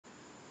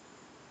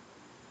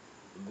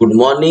Good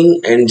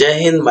morning and Jai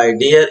Hind, my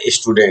dear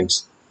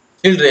students.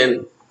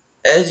 Children,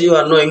 as you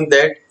are knowing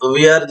that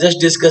we are just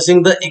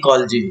discussing the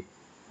ecology,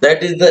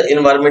 that is the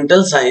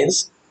environmental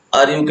science,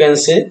 or you can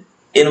say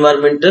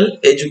environmental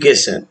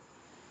education.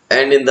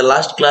 And in the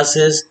last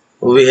classes,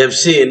 we have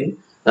seen,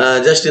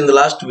 just in the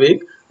last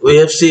week, we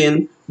have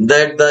seen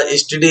that the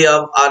study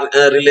of our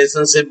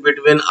relationship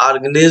between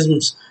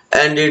organisms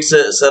and its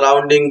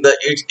surrounding,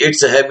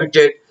 its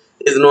habitat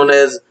is known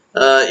as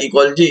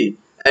ecology,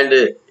 and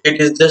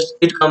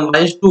it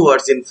combines two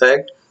words in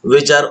fact,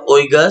 which are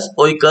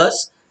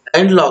oikos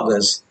and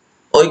logos.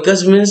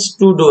 Oikos means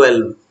to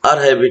dwell or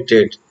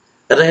habitat,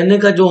 रहने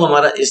का जो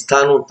हमारा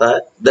स्थान होता है,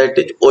 that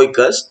is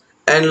oikos,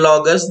 and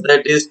logos,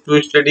 that is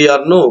to study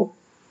or know,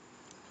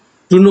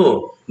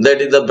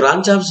 that is the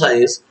branch of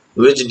science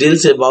which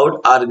deals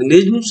about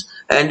organisms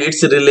and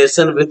its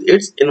relation with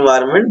its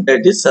environment,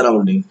 that is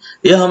surrounding.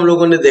 यह हम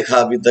लोगों ने देखा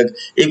अभी तक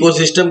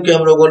इकोसिस्टम के,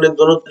 हम लोगों ने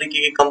दोनों तरीके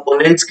के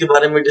कंपोनेंट्स के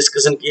बारे में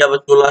डिस्कशन किया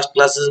बच्चों लास्ट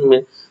क्लासेस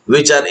में,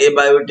 which are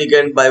abiotic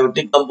and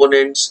biotic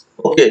components.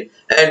 Okay,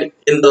 and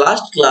in the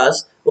last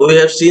class we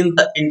have seen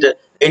the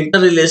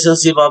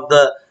interrelationship of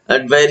the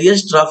at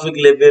various trophic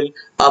level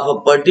of a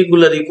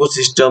particular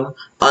ecosystem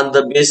on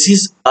the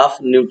basis of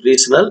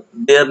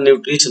their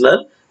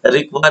nutritional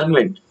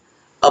requirement.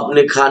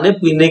 अपने खाने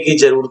पीने की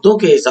जरूरतों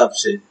के हिसाब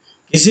से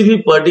किसी भी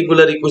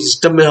पर्टिकुलर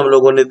इकोसिस्टम में हम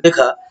लोगों ने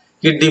देखा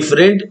कि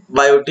डिफरेंट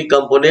बायोटिक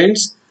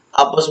कंपोनेंट्स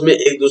आपस में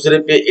एक दूसरे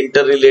पे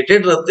इंटर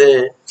रिलेटेड रहते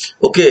हैं.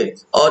 ओके,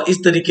 और इस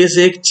तरीके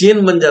से एक चेन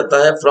बन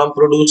जाता है from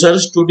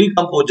producers to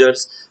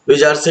decomposers,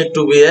 which are said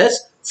to be as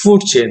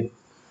food chain.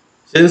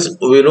 Since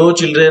we know,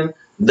 children,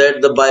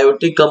 that the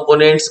biotic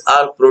components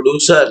are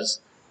producers,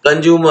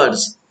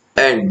 consumers,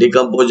 and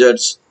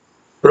decomposers.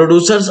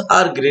 Producers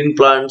are green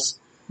plants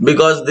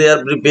because they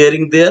are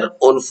preparing their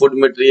own food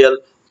material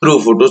through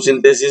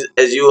photosynthesis,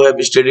 as you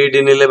have studied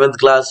in 11th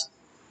class.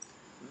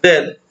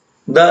 Then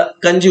the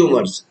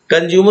consumers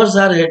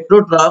are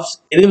heterotrophs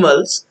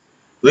animals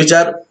which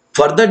are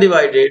further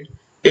divided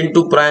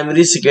into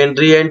primary,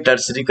 secondary and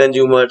tertiary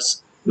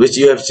consumers, which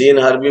you have seen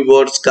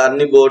herbivores,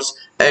 carnivores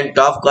and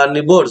top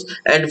carnivores,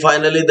 and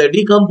finally the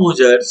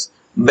decomposers,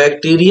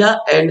 bacteria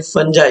and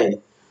fungi,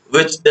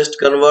 which just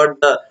convert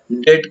the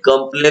dead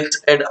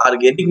complex and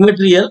organic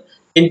material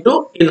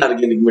into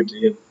inorganic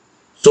material.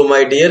 So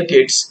my dear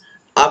kids,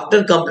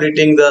 after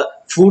completing the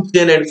food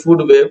chain and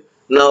food web,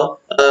 now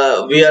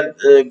we are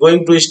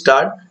going to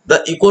start the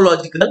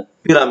ecological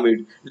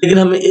pyramid. लेकिन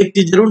हमें एक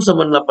चीज जरूर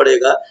समझना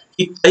पड़ेगा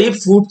कि कई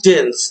food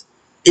chains,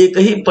 एक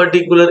ही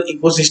पर्टिकुलर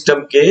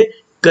इकोसिस्टम के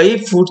कई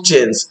फूड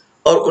चेन्स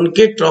और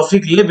उनके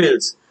ट्रॉफिक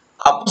लेवल्स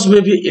आपस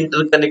में भी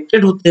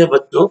इंटरकनेक्टेड होते हैं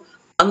बच्चों,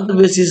 on the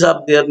basis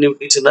of their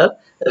nutritional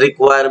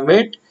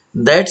requirement.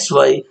 That's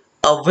why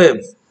a web,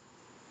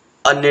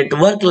 a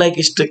network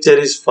like structure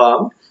is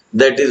formed,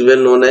 that is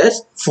well known as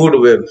food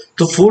web.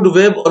 तो फूड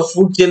वेब और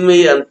फूड चेन में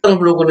ये अंतर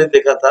हम लोगों ने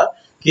देखा था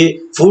कि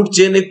फूड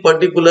चेन एक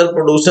पर्टिकुलर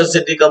प्रोड्यूसर से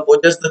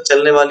डिकम्पोजर्स तक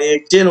चलने वाली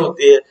एक चेन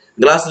होती है.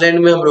 ग्रासलैंड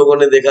में हम लोगों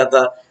ने देखा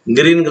था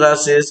green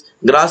grasses,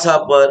 grass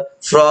hopper,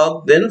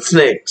 frog, then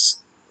snacks.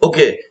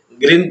 Okay,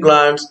 green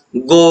plants,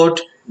 goat,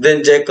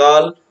 then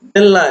jackal,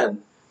 then lion.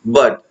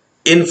 But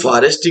in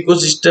forest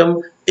ecosystem,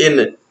 in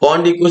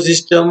pond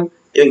ecosystem,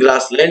 in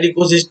grassland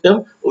ecosystem,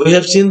 we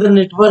have seen the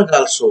network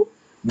also,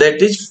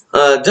 that is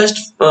just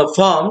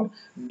formed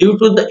due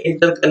to the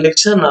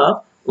interconnection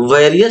of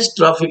various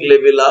trophic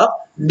level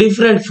of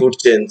different food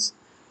chains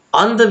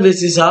on the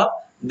basis of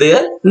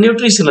their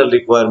nutritional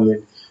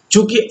requirement.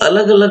 चूंकि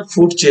अलग अलग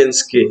food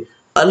chains के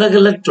अलग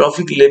अलग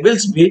trophic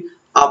levels भी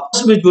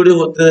आपस में जुड़े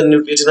होते हैं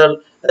न्यूट्रिशनल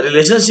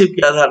रिलेशनशिप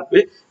के आधार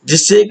पे,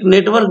 जिससे एक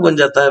नेटवर्क बन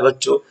जाता है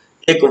बच्चों,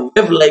 एक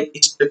वेब लाइक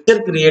स्ट्रक्चर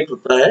क्रिएट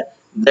होता है,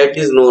 that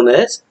is known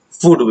as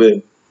food web.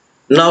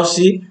 Now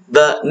see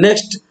the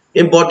next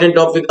important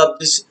topic of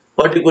this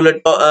particular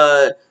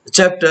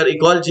chapter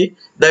ecology,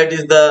 that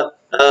is the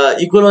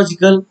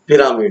ecological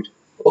pyramid.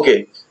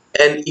 Okay,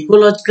 an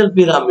ecological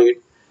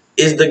pyramid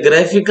is the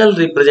graphical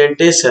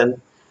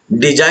representation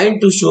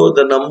designed to show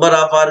the number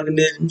of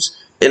organisms,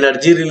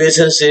 energy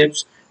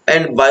relationships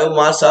and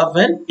biomass of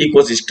an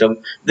ecosystem.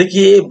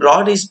 देखिए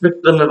broad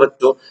spectrum है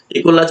बच्चों,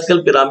 ecological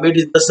pyramid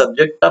is the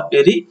subject of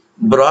very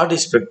broad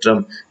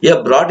spectrum. यह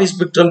broad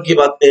spectrum की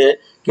बातें हैं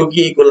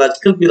क्योंकि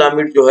ecological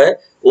pyramid जो है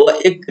वो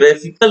एक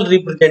ग्राफिकल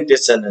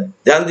रिप्रेजेंटेशन है.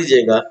 ध्यान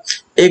दीजिएगा,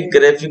 एक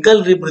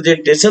ग्राफिकल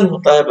रिप्रेजेंटेशन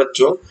होता है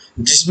बच्चों,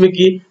 जिसमें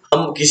कि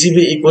हम किसी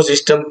भी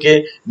इकोसिस्टम के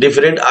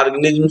डिफरेंट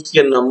ऑर्गेनिजम्स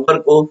के नंबर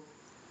को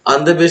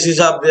on the basis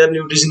of their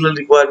nutritional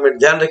requirement,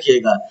 ध्यान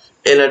रखिएगा,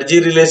 एनर्जी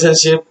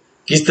रिलेशनशिप,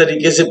 किस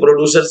तरीके से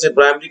प्रोड्यूसर से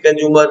प्राइमरी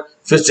कंज्यूमर,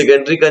 फिर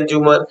सेकेंडरी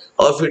कंज्यूमर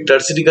और फिर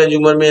टर्सरी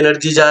कंज्यूमर में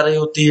एनर्जी जा रही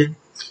होती है.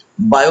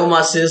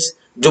 बायोमासेस,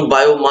 जो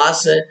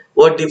बायोमास है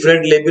वो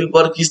डिफरेंट लेवल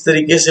पर किस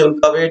तरीके से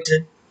उनका वेट है.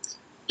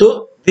 तो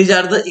these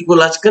are the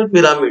ecological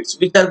pyramids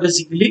which are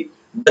basically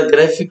the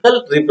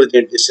graphical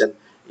representation.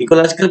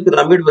 Ecological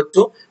pyramid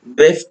बच्चों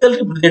ग्राफिकल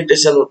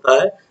रिप्रेजेंटेशन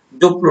होता है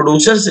जो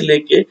प्रोड्यूसर से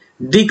लेके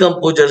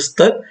डिकम्पोजर्स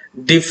तक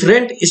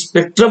डिफरेंट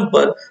स्पेक्ट्रम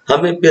पर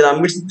हमें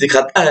पिरामिड्स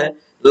दिखाता है,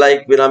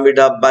 like pyramid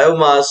of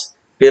biomass,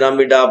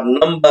 pyramid of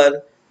number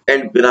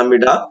and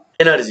pyramid of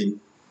energy.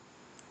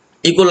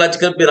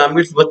 Ecological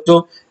pyramids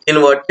बच्चों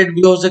इन्वर्टेड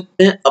भी हो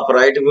सकते हैं,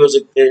 अपराइट भी हो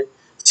सकते हैं,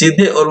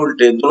 सीधे और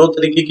उल्टे दोनों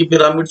तरीके की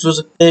पिरामिड्स हो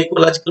सकते हैं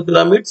इकोलॉजिकल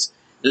पिरामिड्स।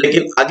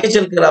 लेकिन आगे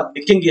चलकर आप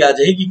देखेंगे आ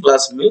जाएगी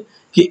क्लास में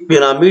कि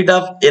pyramid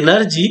of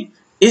energy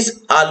is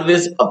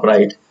always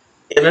upright.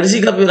 Energy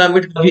का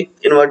पिरामिड कभी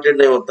इन्वर्टेड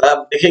नहीं होता।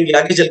 आप देखेंगे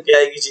आगे चल के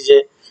आएगी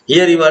चीजें।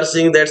 Here you are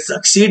seeing that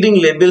succeeding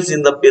labels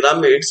in the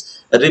pyramids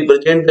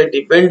represent the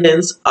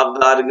dependence of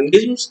the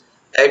organisms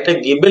at a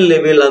given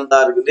level on the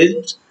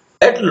organisms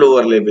at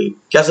lower level।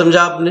 क्या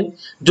समझा आपने?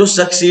 जो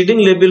सक्सीडिंग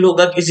लेवल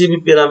होगा किसी भी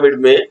पिरामिड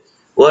में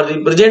वह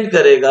रिप्रेजेंट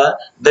करेगा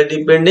the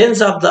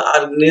dependence of the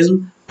organism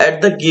at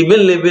the given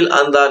level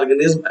on the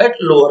organism at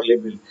lower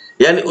level.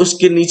 यानी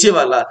उसके नीचे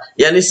वाला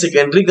यानी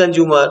सेकेंडरी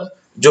कंज्यूमर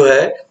जो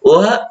है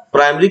वह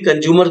प्राइमरी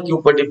कंज्यूमर के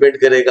ऊपर डिपेंड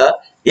करेगा।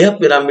 यह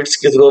पिरामिड्स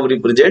के थ्रू हम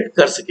रिप्रेजेंट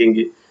कर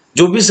सकेंगे।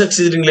 जो भी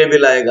सक्सीडिंग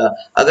लेवल आएगा,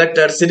 अगर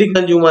टर्सरी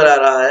कंज्यूमर आ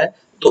रहा है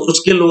तो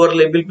उसके लोअर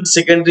लेवल पर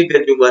सेकेंडरी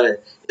कंज्यूमर है।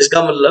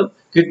 इसका मतलब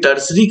कि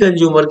टर्सरी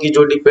कंज्यूमर की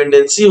जो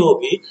डिपेंडेंसी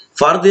होगी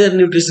फॉर देयर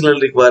न्यूट्रिशनल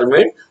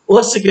रिक्वायरमेंट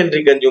वह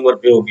सेकेंडरी कंज्यूमर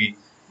पे होगी।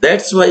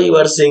 That's why you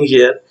are saying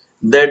here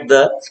that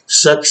the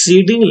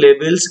succeeding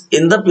levels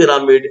in the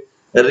pyramid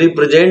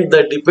represent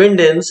the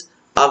dependence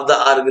of the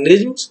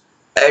organisms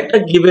at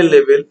a given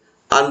level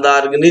on the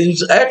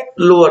organisms at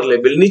lower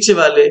level. नीचे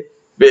वाले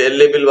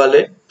level वाले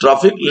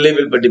trophic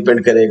level पर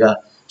depend करेगा।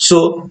 So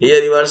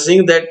here you are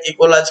seeing that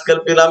ecological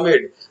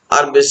pyramid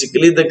are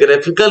basically the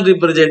graphical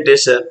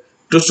representation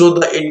to show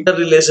the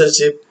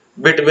interrelationship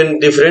between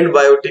different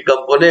biotic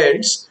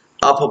components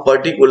of a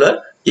particular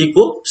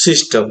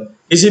ecosystem।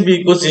 किसी भी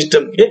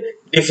ecosystem के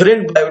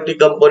different biotic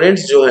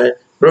components जो है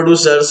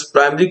producers,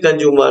 primary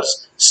consumers,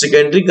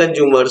 secondary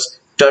consumers,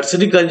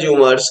 tertiary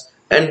consumers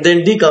and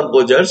then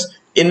decomposers,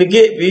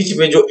 इनके बीच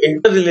में जो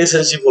inter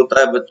relationship होता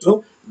है बच्चों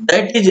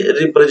that is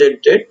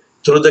represented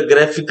through the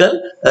graphical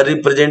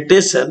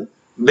representation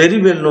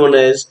very well known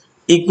as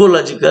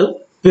ecological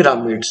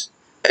pyramids।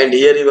 And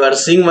here you are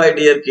seeing, my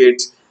dear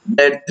kids,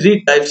 that three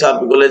types of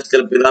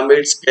ecological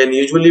pyramids can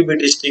usually be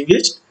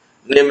distinguished,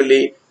 namely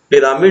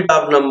pyramid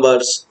of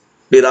numbers,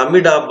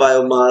 pyramid of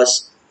biomass,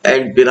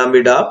 and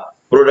pyramid of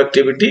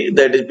productivity,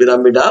 that is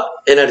pyramid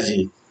of energy।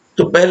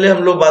 तो पहले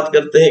हम लोग बात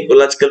करते हैं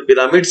ecological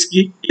pyramids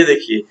की। ये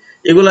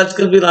देखिए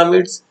ecological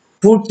pyramids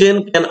food chain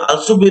can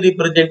also be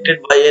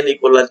represented by an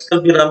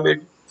ecological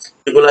pyramid.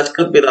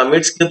 Ecological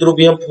pyramids के थ्रू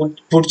भी हम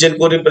फूड चेन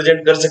को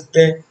रिप्रेजेंट कर सकते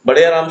हैं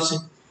बड़े आराम से,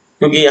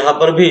 क्योंकि यहाँ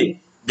पर भी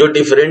जो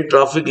डिफरेंट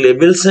ट्रॉफिक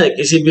लेवल्स हैं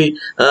किसी भी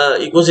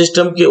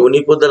इकोसिस्टम के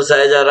उन्हीं को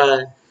दर्शाया जा रहा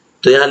है।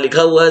 तो यहाँ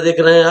लिखा हुआ है, देख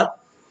रहे हैं आप,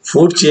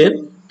 food chain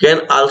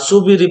can also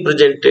be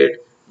represented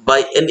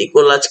by an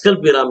ecological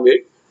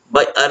pyramid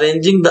bye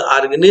arranging the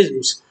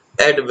organisms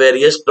at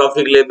various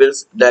trophic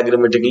levels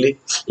diagrammatically.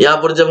 यहाँ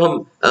पर जब हम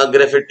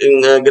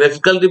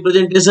ग्राफिकल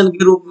रिप्रेजेंटेशन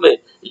के रूप में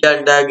या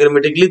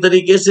डायग्रामेटिकली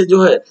तरीके से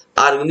जो है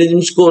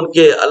ऑर्गेनिजम्स को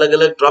उनके अलग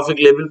अलग ट्रॉफिक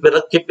लेवल पे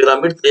रख के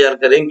पिरामिड तैयार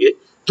करेंगे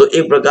तो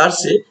एक प्रकार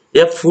से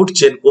यह फूड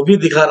चेन को भी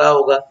दिखा रहा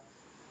होगा।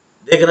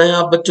 देख रहे हैं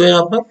आप बच्चों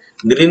यहाँ पर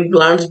green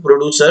plants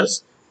producers,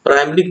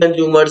 primary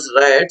consumers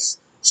rats,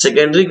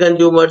 secondary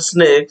consumers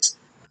snakes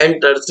and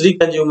tertiary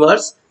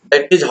consumers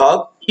that is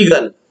hog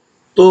eagle.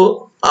 तो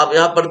आप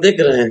यहाँ पर देख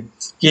रहे हैं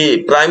कि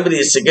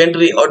प्राइमरी,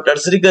 सेकेंडरी और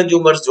टर्सरी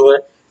कंज्यूमर्स जो है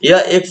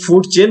यह एक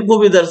फूड चेन को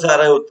भी दर्शा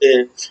रहे होते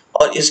हैं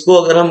और इसको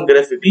अगर हम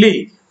ग्राफिकली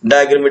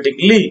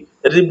डायग्रामेटिकली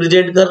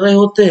रिप्रेजेंट कर रहे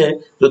होते हैं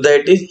तो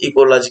that is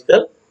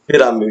ecological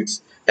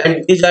pyramids.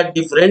 And these are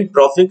different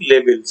trophic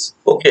levels।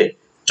 Okay,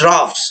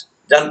 troughs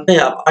जानते हैं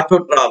आप,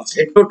 autotrophs,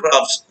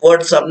 heterotrophs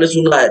words आपने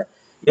सुना है।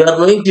 You are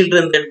knowing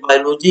children that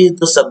biology is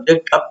the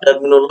subject of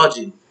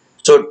terminology।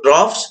 So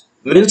troughs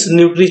means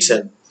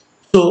nutrition।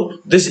 So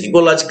this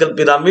ecological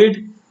pyramid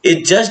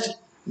is just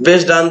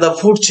based on the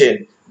food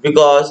chain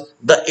because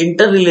the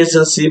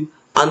interrelationship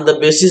on the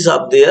basis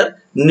of their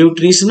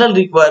nutritional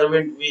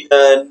requirement we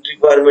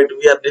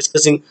are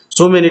discussing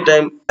so many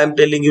times। I am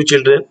telling you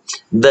children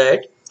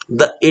that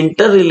the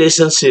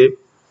interrelationship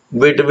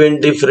between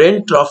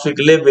different trophic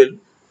level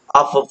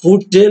of a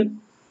food chain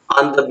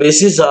on the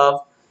basis of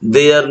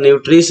their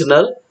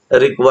nutritional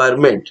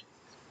requirement।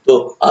 तो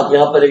आप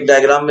यहाँ पर एक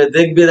diagram में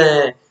देख भी रहे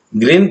हैं,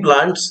 ग्रीन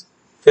प्लांट्स,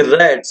 फिर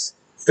रैट्स,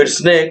 फिर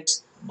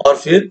स्नेक्स और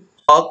फिर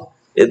हॉक।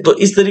 तो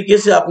इस तरीके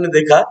से आपने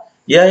देखा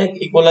यह एक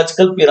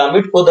इकोलॉजिकल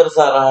पिरामिड को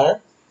दर्शा रहा है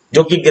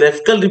जो कि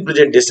ग्राफिकल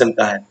रिप्रेजेंटेशन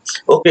का है।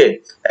 Okay,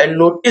 and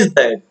notice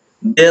that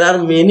there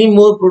are many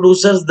more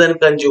producers then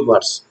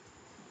consumers.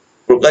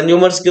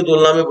 Consumers की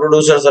तुलना में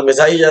प्रोड्यूसर्स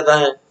हमेशा ही ज्यादा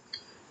है।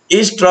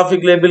 Each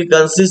trophic level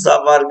consist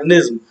of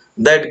organism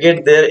that get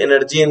their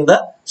energy in the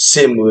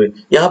same way.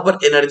 यहाँ पर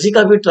एनर्जी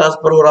का भी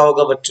ट्रांसफर हो रहा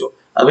होगा बच्चों।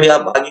 अभी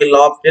आप आगे लॉ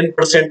ऑफ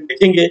 10%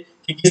 देखेंगे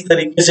कि किस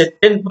तरीके से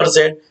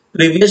 10%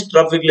 प्रीवियस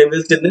ट्रॉफिक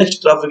लेवल से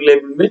नेक्स्ट ट्रॉफिक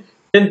लेवल में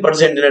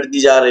 10% एनर्जी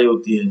जा रही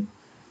होती है।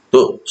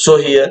 तो so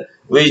here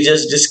we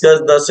just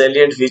discussed the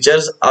salient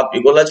features of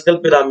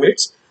ecological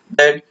pyramids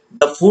that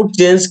the food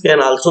chains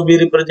can also be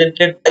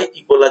represented by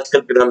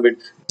ecological pyramid।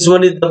 This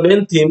one is the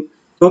main theme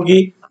क्योंकि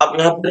आप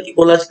यहाँ पर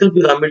ecological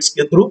pyramids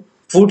के थ्रू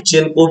फूड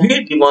चेन को भी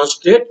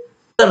demonstrate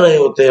कर रहे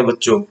होते हैं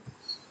बच्चों।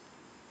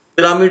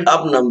 pyramid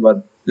of number.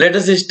 Let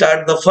us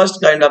start the first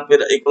kind of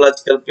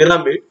ecological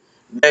pyramid,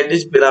 that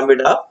is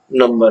pyramid of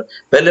number.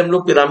 पहले हम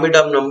लोग pyramid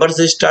of number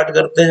से start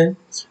करते हैं,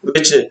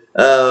 which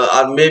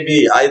are maybe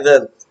either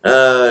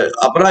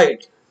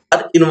upright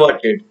or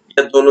inverted,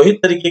 या दोनों ही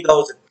तरीके का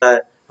हो सकता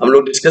है। हम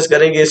लोग डिस्कस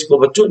करेंगे इसको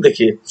बच्चों।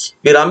 देखिए,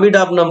 pyramid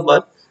of number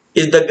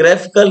is the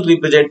graphical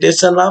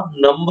representation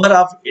of number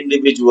of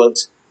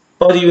individuals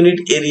per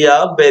unit area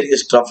of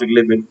various trophic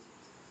level।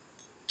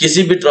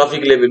 किसी भी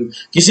ट्रॉफिक लेवल,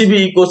 किसी भी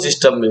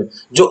इकोसिस्टम में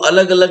जो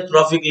अलग अलग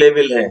ट्रॉफिक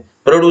लेवल हैं,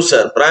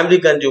 producer, primary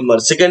consumer,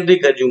 secondary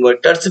consumer,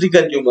 tertiary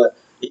consumer,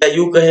 या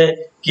यूं कहें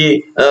कि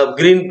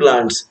green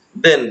plants,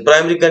 then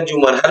primary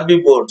consumer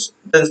herbivores,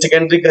 then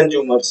secondary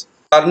consumers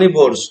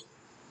carnivores,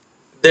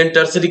 then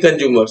tertiary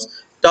consumers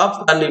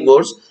top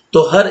carnivores.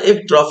 तो हर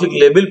एक ट्रॉफिक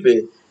लेवल पे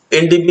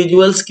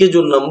इंडिविजुअल्स के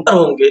जो नंबर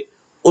होंगे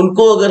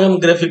उनको अगर हम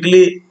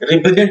ग्राफिकली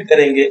रिप्रेजेंट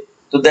करेंगे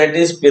तो that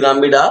is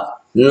pyramid of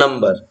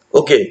number.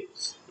 Okay,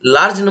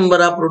 large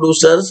number of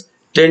producers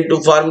tend to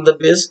form the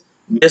base.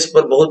 Base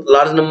पर बहुत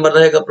लार्ज नंबर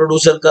रहेगा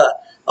प्रोड्यूसर का,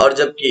 और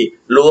जबकि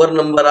lower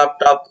number of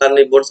top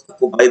carnivores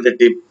occupy the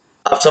tip.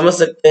 आप समझ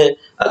सकते हैं,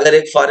 अगर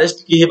एक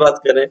फॉरेस्ट की ही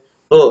बात करें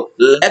तो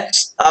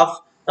लैक्स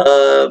ऑफ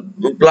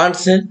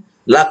प्लांट्स हैं,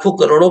 लाखों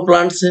करोड़ों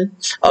प्लांट्स हैं,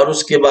 और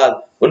उसके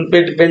बाद उन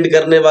पे डिपेंड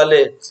करने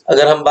वाले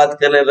अगर हम बात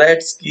करें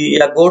रैट्स की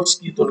या गोट्स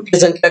की तो उनकी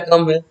संख्या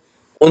कम है,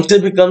 उनसे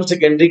भी कम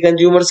सेकेंडरी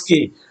कंज्यूमर्स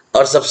की,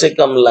 और सबसे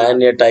कम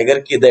लायन या टाइगर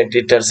की, दैट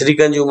इज टर्सरी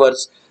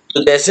कंज्यूमर्स।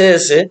 तो जैसे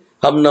जैसे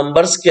हम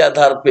नंबर्स के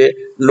आधार पे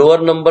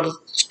लोअर नंबर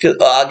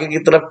आगे की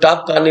तरफ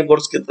टॉप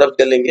कार्निवोर्स की तरफ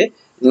चलेंगे,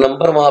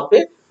 नंबर वहां पे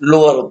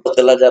लोअर होता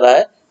चला जा रहा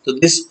है। तो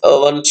this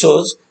one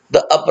shows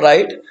the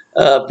upright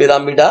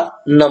pyramid of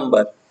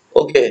number.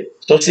 Okay,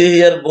 so see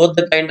here both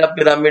the kind of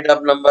pyramid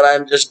of number I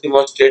am just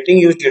demonstrating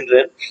you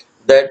children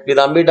that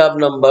pyramid of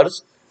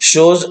numbers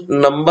shows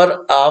number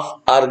of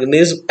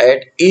organisms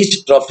at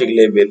each trophic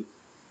level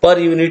per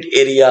unit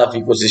area of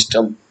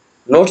ecosystem.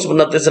 Notes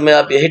बनाते समय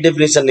आप यही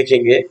definition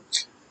लिखेंगे,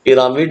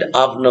 pyramid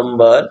of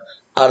number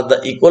are the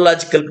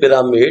ecological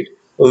pyramid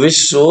which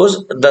shows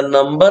the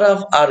number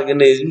of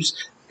organisms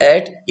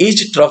at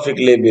each trophic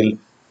level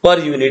per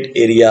unit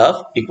area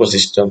of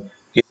ecosystem।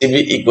 किसी भी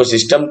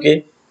ecosystem के,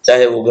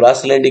 चाहे वो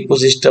ग्रासलैंड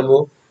इकोसिस्टम हो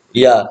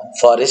या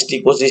फॉरेस्ट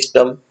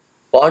इकोसिस्टम,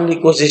 पॉन्ड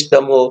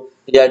इकोसिस्टम हो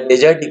या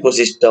डेजर्ट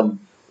इकोसिस्टम,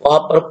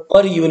 वहां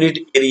पर यूनिट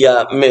एरिया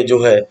में जो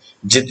है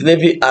जितने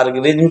भी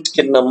ऑर्गेनिज्म्स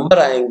के नंबर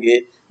आएंगे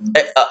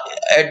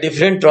at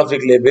different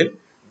trophic level,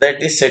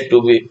 that is said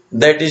to be,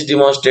 that is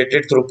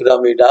demonstrated through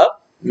pyramid of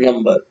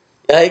number.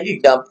 यहाँ एक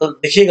एग्जांपल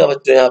देखिएगा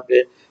बच्चों, यहाँ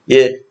पे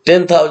ये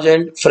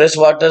 10,000 fresh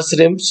water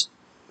shrimps,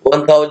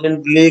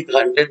 1000 bleak,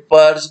 100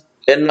 purse,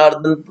 10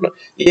 northern,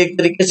 ये एक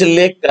तरीके से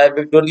लेक का है,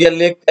 विक्टोरिया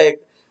लेक का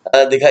एक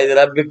दिखाई दे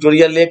रहा है।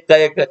 विक्टोरिया लेक का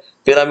एक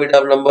पिरामिड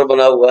ऑफ नंबर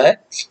बना हुआ है।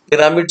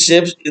 Pyramid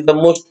shapes is the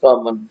most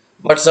common,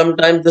 but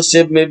sometimes the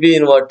shape में बी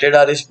इन्वर्टेड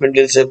और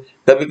स्पिंडल शेप,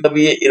 कभी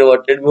कभी ये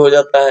इन्वर्टेड भी हो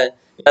जाता है।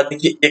 या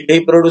देखिए एक ही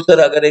प्रोड्यूसर,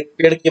 अगर एक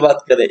पेड़ की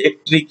बात करें, एक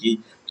ट्री की,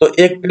 तो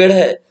एक पेड़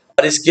है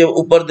और इसके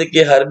ऊपर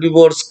देखिए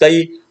हर्बीवोर्स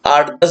कई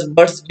 8-10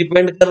 बर्ड्स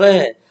डिपेंड कर रहे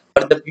हैं,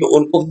 और जबकि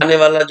उनको खाने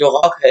वाला जो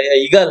हॉक है या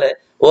ईगल है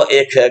वो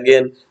एक है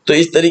अगेन। तो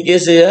इस तरीके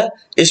से यह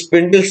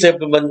स्पिंडल शेप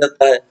में बन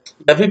जाता है।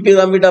 यह भी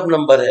पिरामिड ऑफ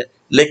नंबर है,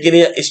 लेकिन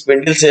यह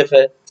स्पिंडल शेप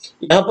है।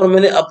 यहाँ पर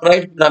मैंने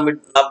अपराइट पिरामिड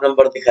ऑफ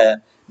नंबर दिखाया।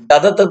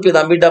 ज्यादातर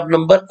पिरामिड ऑफ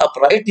नंबर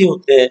अपराइट ही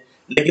होते हैं,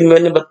 लेकिन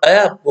मैंने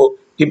बताया आपको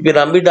कि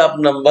पिरामिड ऑफ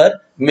नंबर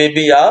में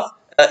बी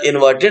ऑफ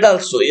इन्वर्टेड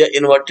आल्सो, या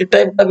इन्वर्टेड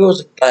टाइप का भी हो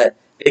सकता है।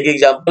 एक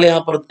एग्जांपल यहाँ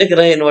पर देख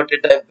रहे हैं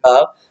इन्वर्टेड टाइप का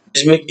आप,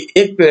 जिसमें कि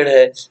एक पेड़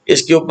है,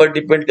 इसके ऊपर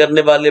डिपेंड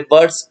करने वाले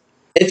बर्ड्स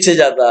एक से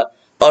ज्यादा,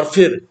 और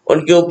फिर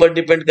उनके ऊपर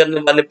डिपेंड करने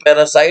वाले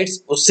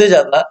पैरासाइट्स उससे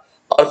ज्यादा,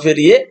 और फिर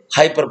ये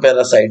हाइपर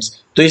पैरासाइट्स।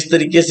 तो इस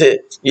तरीके से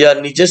या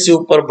नीचे से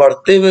ऊपर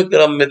बढ़ते हुए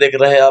क्रम में देख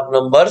रहे हैं आप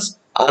numbers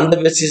on the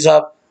basis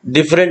of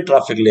different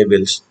traffic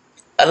levels.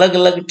 अलग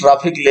अलग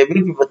ट्रैफिक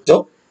लेवल पे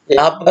बच्चों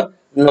यहाँ पर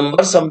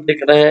नंबर्स हम देख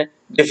रहे हैं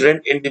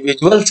डिफरेंट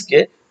इंडिविजुअल्स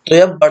के, तो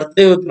यह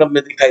बढ़ते हुए क्रम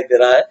में दिखाई दे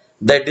रहा है।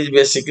 That is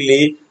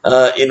basically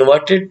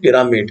inverted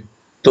pyramid.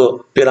 तो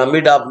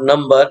pyramid of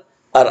number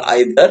are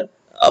either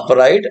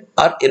upright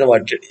और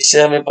इन्वर्टेड।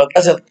 इससे हमें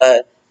पता चलता है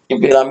कि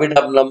पिरामिड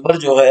ऑफ नंबर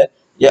जो है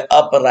यह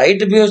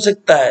अपराइट भी हो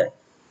सकता है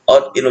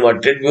और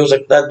इन्वर्टेड भी हो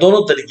सकता है,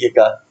 दोनों तरीके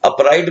का,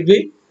 अपराइट भी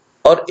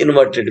और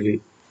इन्वर्टेड भी।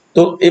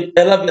 तो ये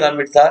पहला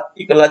पिरामिड था,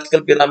 इकोलॉजिकल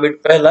पिरामिड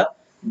पहला,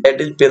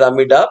 that is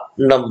pyramid of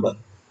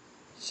number.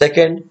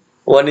 Second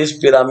one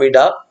is pyramid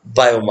of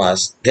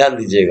biomass. ध्यान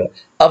दीजिएगा,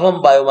 अब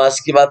हम बायोमास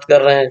की बात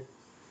कर रहे हैं।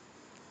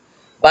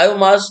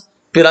 Biomass,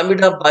 pyramid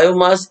of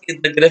biomass is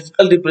the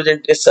graphical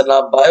representation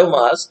of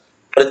biomass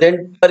present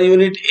per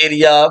unit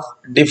area of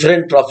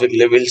different trophic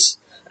levels।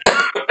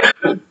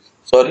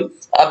 Sorry,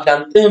 आप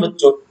जानते हैं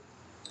बच्चों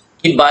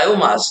कि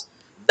biomass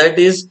that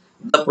is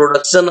the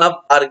production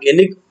of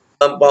organic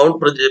compound,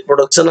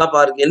 production of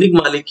organic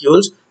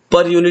molecules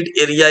per unit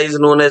area is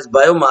known as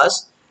biomass,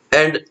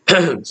 and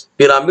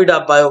pyramid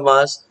of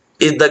biomass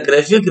is the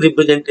graphic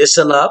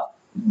representation of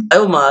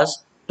biomass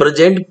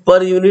present per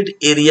unit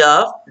area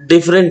of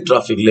different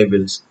trophic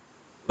levels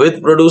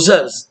with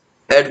producers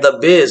at the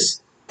base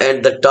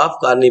and the top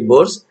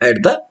carnivores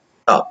at the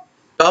top.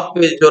 Top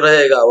पे जो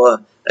रहेगा वह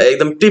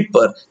एकदम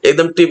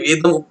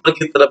ऊपर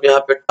की तरफ यहाँ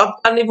पे टॉप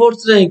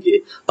कार्निवोर्स रहेंगे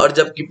और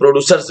जबकि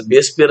प्रोड्यूसर्स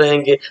बेस पे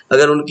रहेंगे।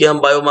 अगर उनकी हम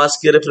बायोमास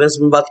के रेफरेंस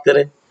में बात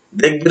करें,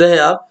 देख भी रहे हैं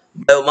आप,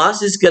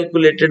 biomass is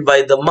calculated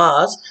by the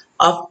mass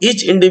of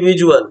each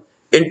individual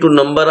into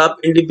number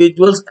of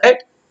individuals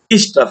at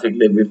each traffic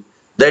level,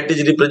 that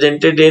is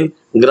represented in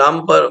gram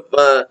to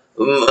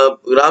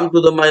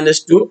the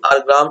 -2 or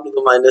gram to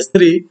the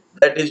 -3,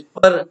 that is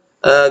per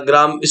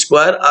gram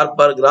square or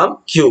per gram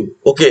cube.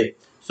 Okay,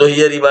 so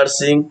here you are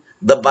seeing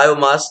the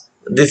biomass.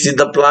 This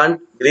is the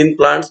plant, green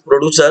plants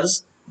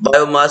producers.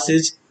 Biomass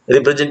is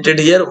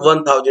represented here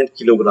 1000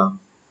 kilogram.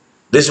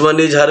 This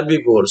one is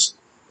herbivores.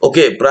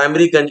 Okay,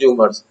 primary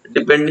consumers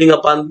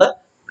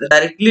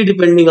directly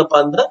depending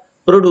upon the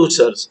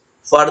producers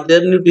for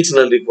their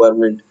nutritional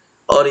requirement.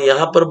 और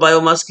यहाँ पर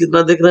biomass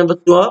कितना देख रहे हैं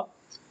बच्चों आप,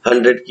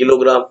 100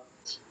 kilogram.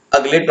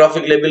 अगले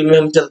ट्रॉफिक लेवल में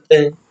हम चलते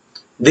हैं।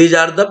 These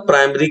are the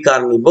primary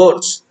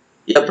carnivores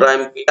या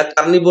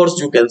carnivores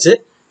you can say,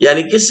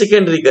 यानी कि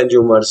secondary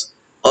consumers।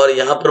 और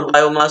यहाँ पर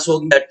बायोमास हो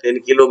गया 10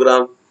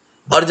 किलोग्राम।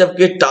 और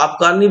जबकि टॉप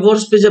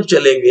कार्निवोर्स पे जब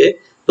चलेंगे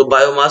तो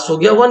बायोमास हो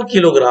गया 1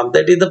 kilogram,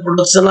 that is the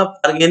production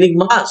of organic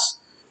mass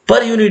per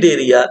unit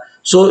area.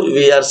 So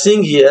we are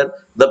seeing here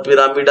the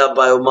pyramid of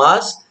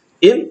biomass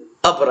in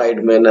upright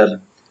manner.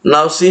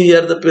 Now see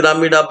here the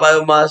pyramid of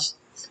biomass.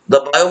 The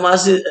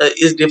biomass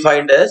is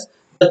defined as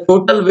the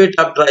total weight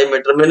of dry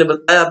matter. मैंने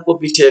बताया आपको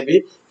पीछे भी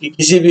कि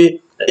किसी भी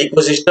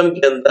ecosystem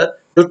के अंदर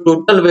जो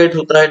टोटल वेट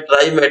होता है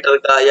ड्राई मैटर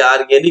का या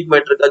ऑर्गेनिक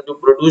मैटर का जो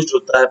प्रोड्यूस्ड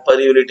होता है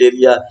per unit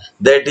area,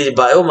 that is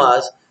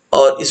biomass.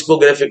 और इसको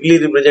ग्राफिकली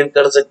रिप्रेजेंट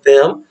कर सकते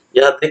हैं हम,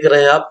 यहाँ देख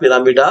रहे हैं आप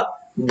pyramid of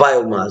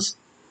biomass.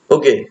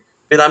 Okay.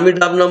 Pyramid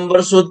of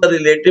numbers shows the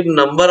relative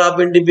number of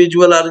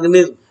individual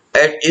organisms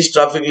at each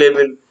trophic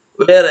level,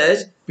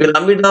 whereas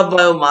pyramid of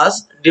biomass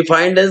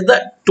defined as the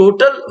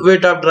total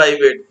weight of dry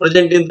weight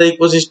present in the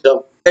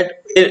ecosystem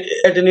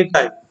at any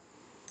time.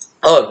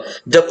 और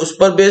जब उस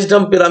पर based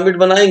हम pyramid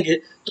बनाएंगे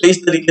तो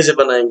इस तरीके से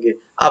बनाएंगे।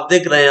 आप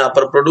देख रहे हैं यहाँ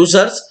पर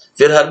प्रोड्यूसर्स,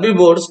 फिर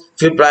हर्बीवोर्स,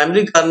 फिर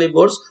प्राइमरी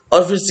कार्निवोर्स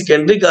और फिर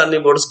सेकेंडरी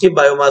कार्निवोर्स की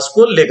बायोमास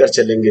को लेकर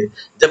चलेंगे।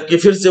 जबकि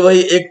फिर से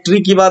वही एक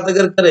ट्री की बात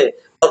अगर करें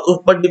और उस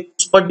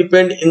पर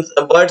डिपेंड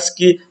बर्ड्स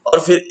की और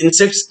फिर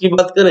इंसेक्ट्स की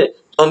बात करें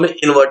तो हमें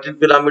इन्वर्टेड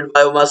पिरामिड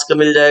बायोमास का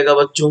मिल जाएगा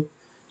बच्चों।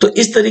 तो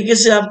इस तरीके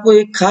से आपको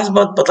एक खास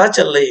बात पता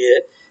चल रही है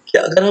कि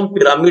अगर हम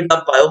पिरामिड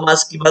ऑफ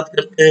बायोमास की बात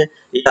करते हैं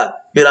या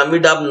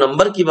पिरामिड ऑफ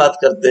नंबर की बात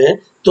करते हैं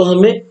तो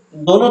हमें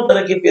दोनों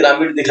तरह के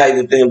पिरामिड दिखाई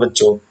देते हैं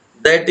बच्चों,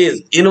 that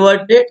is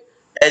inverted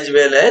as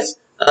well as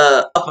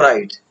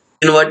upright,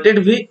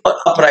 inverted भी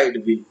और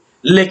अपराइट भी।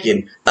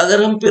 लेकिन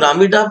अगर हम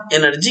पिरामिड ऑफ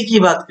एनर्जी की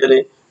बात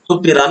करें तो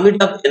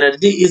pyramid of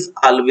energy is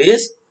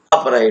always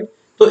upright.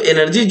 तो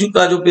एनर्जी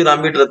का जो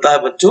पिरामिड रहता है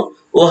बच्चों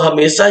वो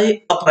हमेशा ही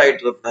अपराइट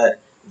रहता है।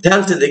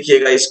 ध्यान से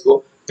देखिएगा इसको,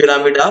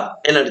 pyramid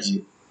of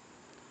energy.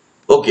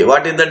 Okay,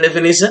 what is the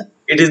definition?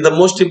 It is the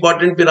most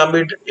important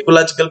pyramid,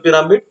 ecological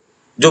pyramid.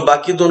 जो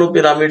बाकी दोनों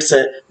पिरामिड्स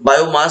हैं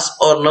बायोमास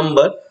और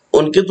नंबर,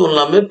 उनकी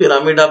तुलना में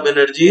pyramid of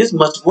energy is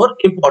much more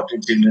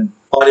important children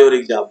for your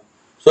exam.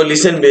 So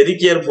listen very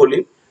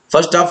carefully.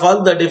 First of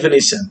all the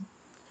definition,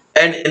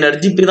 N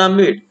energy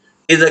pyramid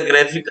is a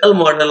graphical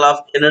model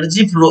of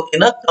energy flow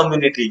in a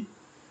community.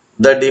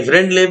 The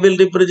different level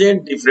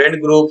represent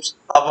different groups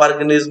of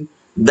organisms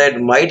that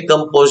might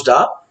composed a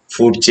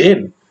food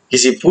chain.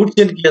 किसी food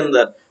chain के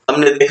अंदर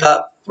हमने देखा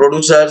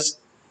producers,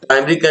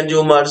 primary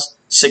consumers,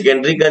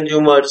 secondary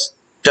consumers,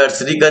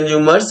 tertiary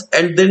consumers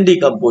and then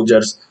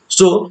decomposers.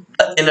 So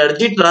the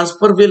energy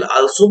transfer will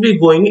also be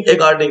going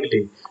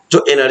accordingly.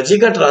 जो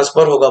energy का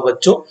transfer होगा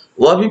बच्चों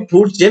वह भी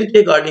food chain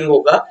के according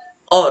होगा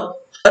और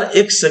हर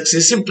एक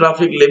सक्सेसिव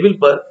ट्रैफिक लेवल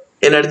पर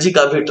एनर्जी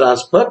का भी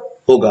ट्रांसफर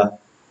होगा।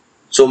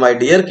 So my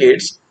dear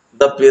kids,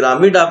 the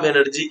pyramid of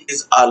energy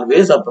is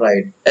always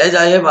upright. As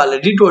I have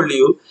already told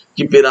you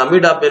कि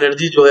पिरामिड ऑफ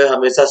एनर्जी जो है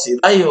हमेशा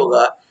सीधा ही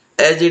होगा,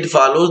 as it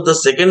follows the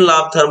second law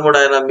of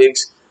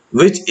thermodynamics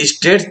which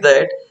states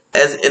that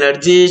as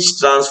energy is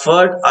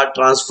transferred और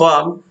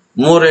transformed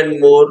more and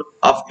more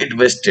of it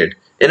wasted.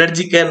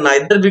 Energy can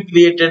neither be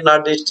created nor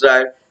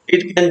destroyed.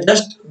 It can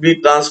just be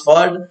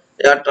transferred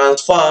or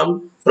transformed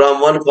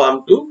from one form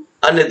to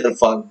another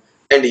form.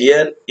 And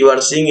here you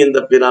are seeing in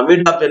the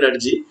pyramid of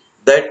energy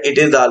that it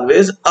is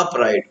always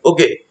upright.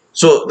 Okay,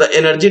 so the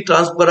energy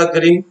transfer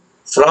occurring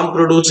from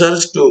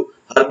producers to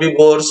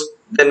herbivores,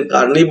 then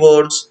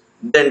carnivores,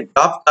 then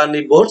top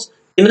carnivores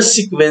in a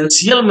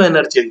sequential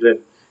manner children.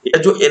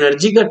 यह जो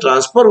energy का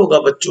transfer होगा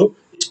बच्चों,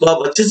 इसको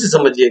आप अच्छे से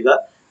समझिएगा।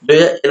 जो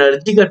यह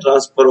एनर्जी का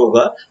ट्रांसफर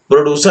होगा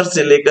प्रोड्यूसर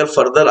से लेकर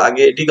फर्दर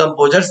आगे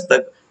डिकम्पोजर्स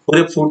तक,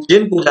 पूरे फूड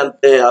चेन को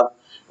जानते हैं आप,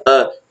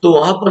 तो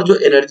वहां पर जो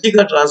एनर्जी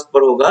का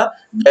ट्रांसफर होगा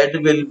that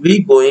will be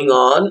going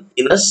on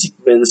in a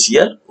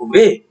sequential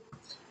way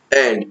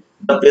and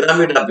the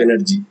pyramid of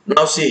energy.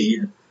 Now see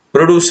here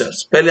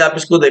producers, पहले आप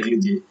इसको देख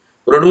लीजिए।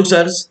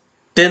 प्रोड्यूसर्स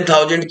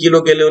 10,000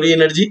 किलो कैलोरी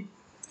एनर्जी,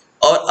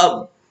 और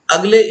अब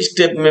अगले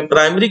स्टेप में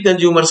प्राइमरी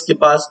कंज्यूमर्स के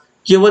पास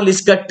केवल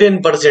इसका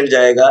 10%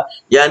 जाएगा,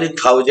 यानी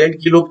 1000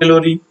 kilo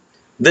calorie.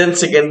 Then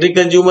secondary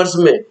consumers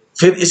में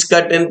फिर इसका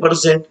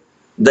 10%,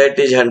 that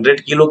is 100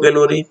 kilo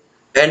calorie.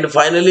 And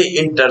finally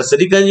in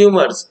tertiary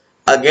consumers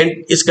again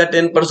इसका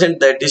 10%,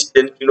 दैट इज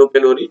 10 किलो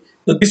कैलोरी।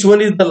 तो this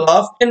one is the law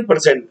of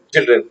 10%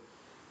 children.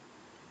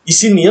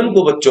 इसी नियम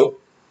को बच्चों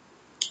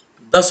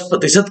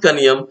 10% का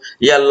नियम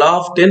या लॉ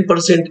ऑफ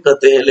 10%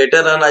 कहते हैं।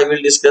 Later on I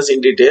will discuss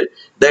in detail.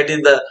 That is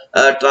the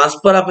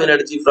transfer of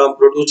energy from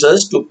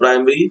producers to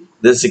primary,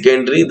 then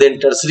secondary, then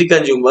tertiary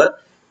consumer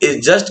is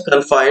just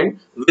confined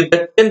with the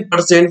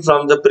 10%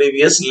 from the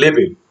previous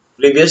level,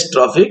 previous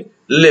trophic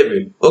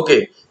level. Okay,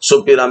 so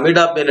pyramid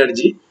of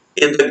energy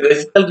is the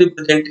graphical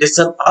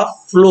representation of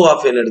flow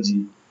of energy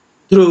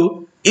through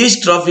each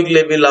trophic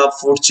level of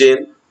food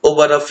chain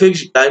over a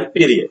fixed time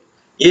period.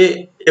 ये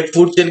एक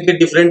food chain के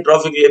different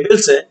trophic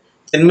levels हैं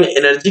जिनमें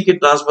energy के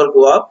transfer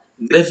को आप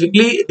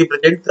graphically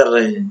represent कर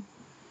रहे हैं।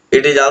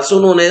 It is also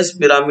known age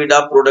pyramid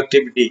of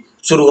productivity.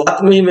 शुरुआत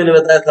में ही मैंने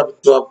बताया था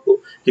बच्चों आपको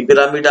कि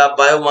pyramid of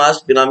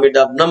biomass, pyramid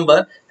of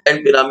number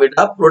and pyramid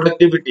of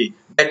productivity,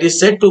 that is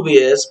said to be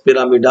age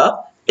pyramid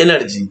of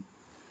energy.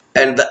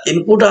 And the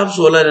input of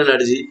solar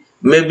energy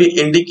में B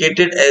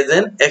indicated as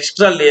an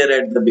extra layer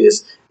at the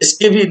base.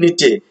 इसके भी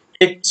नीचे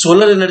एक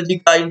solar energy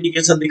का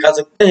indication दिखा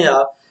सकते हैं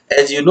आप।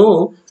 As you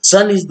know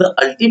sun is the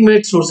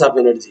ultimate source of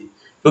energy,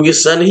 क्योंकि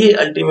सन ही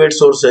अल्टीमेट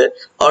सोर्स है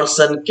और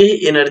सन के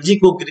एनर्जी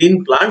को ग्रीन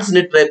प्लांट्स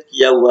ने ट्रैप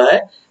किया हुआ है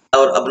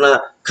और अपना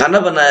खाना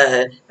बनाया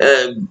है,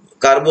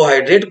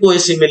 कार्बोहाइड्रेट को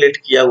एसिमिलेट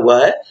किया हुआ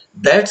है।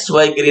 That's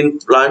why green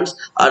plants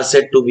are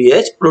said to be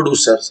as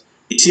producers.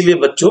 इसीलिए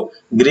बच्चों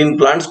ग्रीन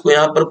प्लांट्स को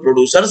यहाँ पर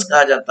प्रोड्यूसर्स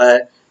कहा जाता है,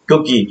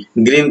 क्योंकि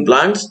ग्रीन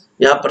प्लांट्स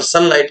यहाँ पर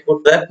सनलाइट को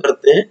ट्रैप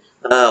करते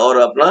हैं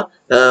और अपना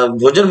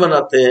भोजन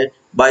बनाते हैं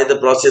by the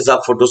process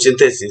of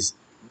photosynthesis.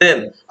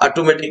 Then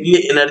automatically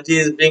energy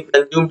is being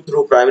consumed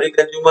through primary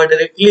consumer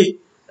directly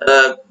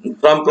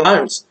from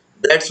plants.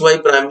 That's why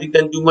primary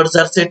consumers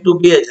are said to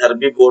be as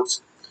herbivores.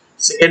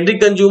 Secondary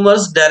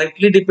consumers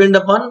directly depend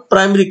upon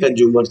primary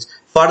consumers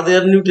for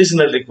their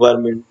nutritional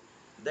requirement.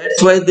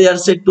 That's why they are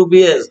said to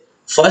be as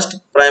first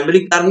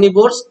primary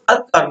carnivores or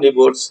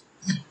carnivores.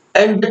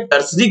 And the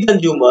tertiary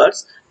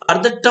consumers are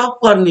the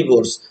top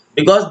carnivores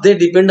because they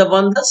depend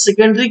upon the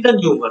secondary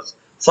consumers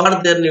for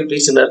their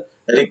nutritional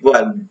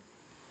requirement.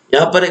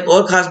 यहाँ पर एक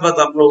और खास बात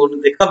आप लोगों ने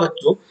देखा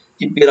बच्चों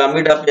कि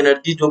पिरामिड ऑफ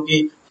एनर्जी जो कि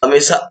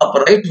हमेशा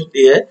अपराइट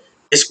होती है,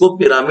 इसको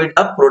पिरामिड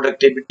ऑफ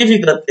प्रोडक्टिविटी भी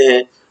कहते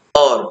हैं।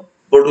 और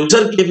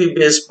प्रोड्यूसर के भी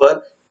बेस पर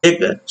एक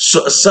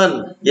सन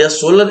या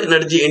सोलर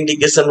एनर्जी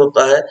इंडिकेशन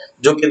होता है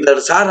जो कि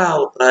दर्शा रहा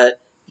होता है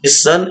कि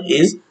सन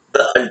is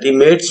the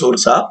ultimate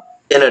source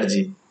of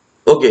energy.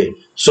 Okay,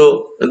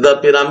 so the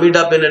pyramid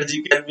of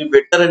energy can be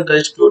better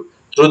understood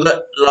through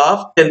the law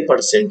of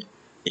 10%।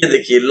 ये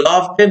देखिए law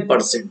of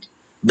 10%।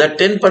 The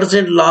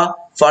 10% law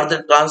for the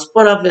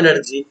transfer of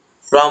energy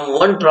from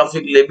one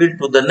trophic level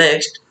to the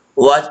next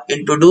was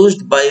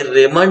introduced by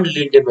Raymond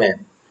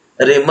Lindemann.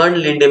 Raymond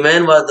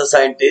Lindemann was the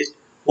scientist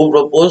who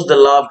proposed the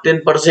law of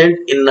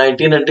 10% in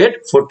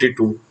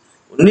 1942.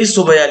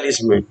 1942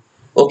 में,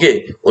 okay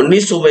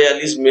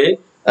 1942 में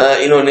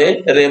इन्होंने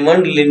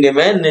Raymond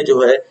लिंडेमैन ने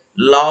जो है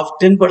law of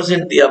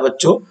 10% दिया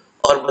बच्चों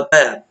और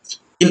बताया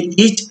in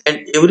each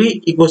and every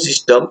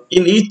ecosystem,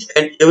 in each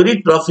and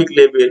every trophic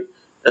level,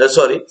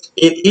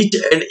 in each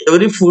and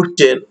every food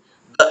chain,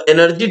 the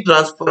energy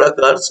transfer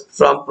occurs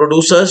from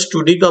producers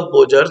to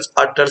decomposers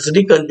or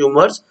tertiary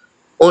consumers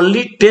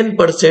only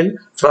 10%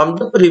 from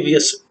the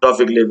previous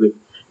trophic level.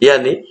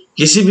 यानी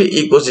किसी भी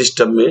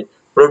ecosystem में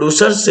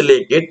producer से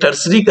लेके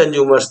tertiary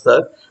consumers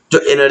तक जो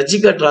energy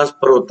का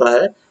transfer होता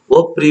है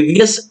वो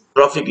प्रीवियस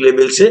ट्रॉफिक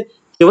लेवल से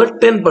केवल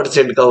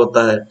 10% का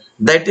होता है।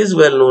 That is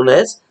well known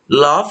as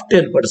law of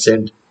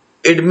 10%.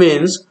 It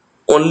means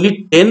only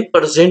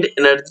 10%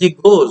 energy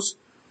goes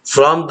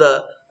from the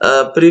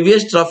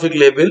previous trophic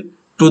level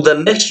to the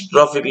next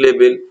trophic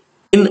level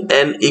in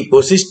an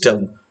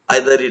ecosystem,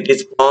 either it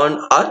is pond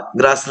or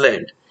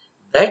grassland.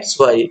 That's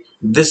why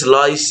this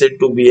law is said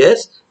to be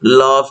as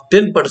law of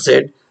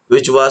 10%,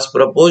 which was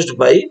proposed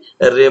by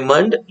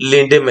Raymond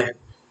Lindemann.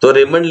 तो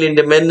Raymond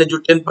लिंडेमैन ने जो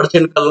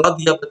 10% का law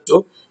दिया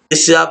बच्चों,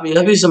 इससे आप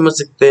यह भी समझ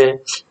सकते हैं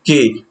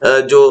कि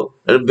जो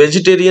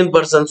वेजिटेरियन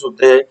पर्सन्स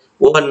होते हैं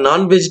वो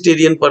नॉन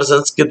वेजिटेरियन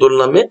पर्सन्स की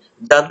तुलना में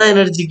ज्यादा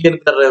एनर्जी गेन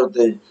कर रहे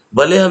होते हैं।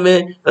 भले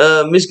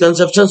हमें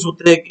मिसकंसेप्शंस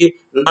होते हैं कि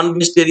नॉन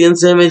वेजिटेरियन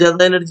से हमें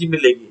ज्यादा एनर्जी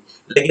मिलेगी,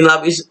 लेकिन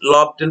आप इस लॉ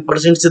ऑफ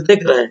 10% से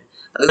देख रहे हैं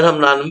अगर हम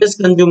नॉन वेज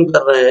कंज्यूम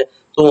कर रहे हैं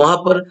तो वहां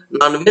पर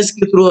नॉन वेज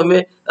के थ्रू हमें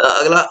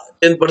अगला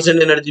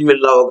 10% एनर्जी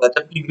मिल रहा होगा,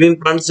 जबकि ग्रीन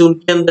प्लांट से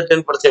उनके अंदर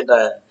 10%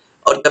 आया है।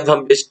 और जब हम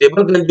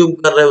वेजिटेबल कंज्यूम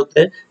कर रहे होते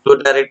हैं तो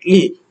डायरेक्टली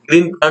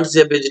ग्रीन प्लांट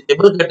से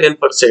वेजिटेबल का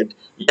 10%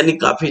 यानी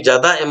काफी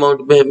ज्यादा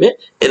अमाउंट में हमें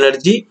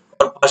एनर्जी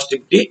और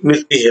पॉजिटिविटी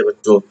मिलती है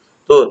बच्चों।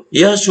 तो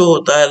यह शो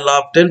होता है लॉ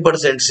ऑफ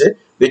 10% से,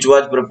 which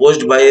was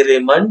proposed by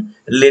Raymond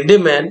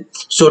Lindemann.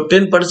 So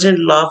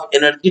 10% law of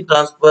energy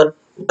transfer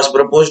was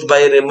proposed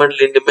by Raymond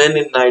Lindemann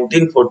in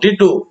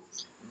 1942.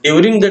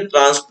 During the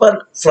transfer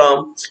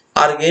from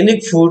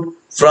organic food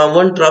from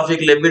one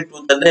trophic level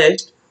to the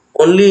next,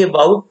 only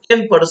about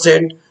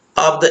 10%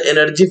 of the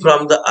energy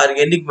from the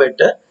organic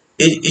matter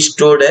is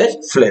stored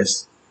as flash.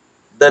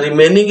 The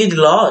remaining is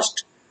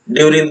lost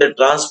during the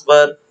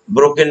transfer,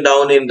 broken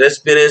down in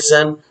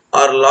respiration,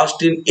 or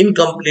lost in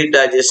incomplete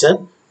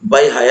digestion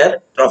by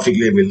higher trophic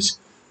levels.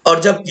 और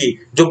जबकि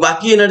जो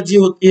बाकी energy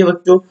होती है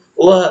बच्चों,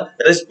 वह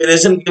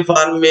respiration के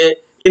form में,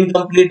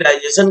 इनकम्प्लीट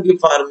डाइजेशन के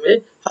फॉर्म में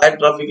हाई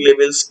ट्रॉफिक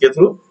लेवल्स के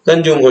थ्रू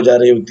कंज्यूम हो जा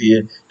रही होती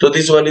है. तो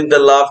this one is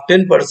the law of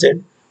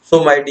 10%.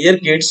 So my dear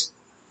kids,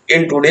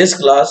 in today's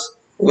class,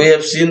 we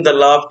have seen the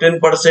law of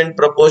 10%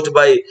 proposed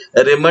by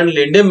Raymond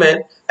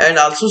Lindemann and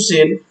also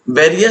seen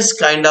various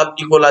kind of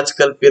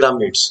ecological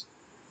pyramids.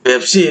 We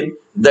have seen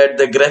that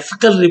the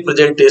graphical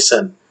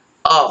representation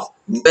of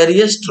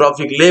various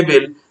trophic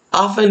level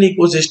of an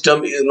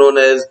ecosystem is known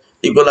as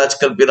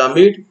ecological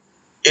pyramid.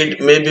 It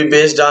may be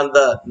based on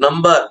the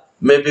number,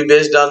 may be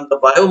based on the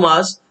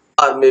biomass,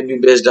 or may be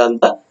based on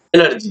the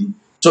energy.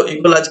 So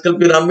ecological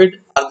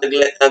pyramid are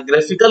the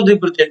graphical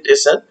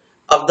representation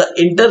of the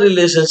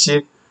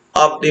interrelationship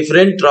of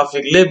different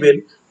trophic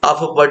level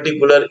of a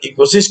particular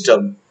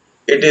ecosystem.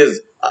 It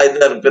is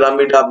either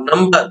pyramid of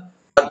number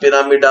or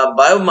pyramid of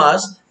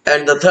biomass,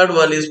 and the third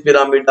one is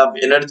pyramid of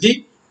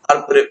energy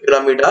or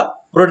pyramid of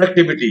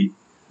productivity.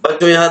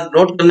 बच्चों यहाँ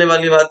note करने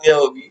वाली बात यह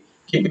होगी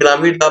कि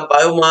pyramid of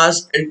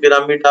biomass and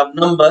pyramid of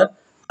number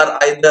are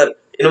either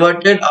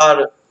inverted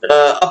or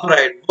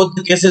upright. Both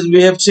the cases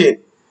we have seen,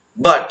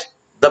 but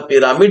the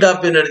pyramid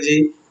of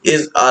energy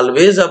is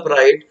always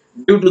upright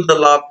due to the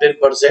law of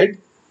 10%,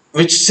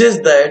 which says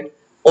that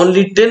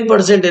only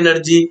 10%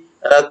 energy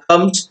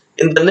comes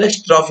in the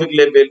next trophic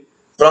level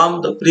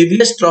from the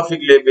previous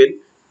trophic level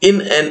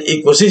in an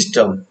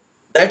ecosystem.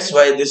 That's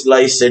why this law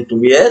is said to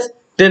be as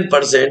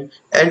 10%,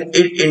 and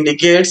it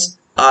indicates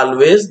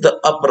always the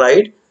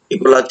upright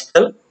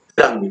ecological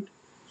pyramid.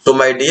 So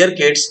my dear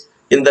kids,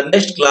 in the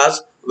next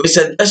class, we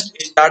shall just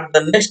start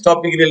the next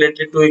topic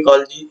related to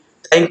ecology.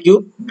 Thank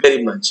you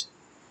very much.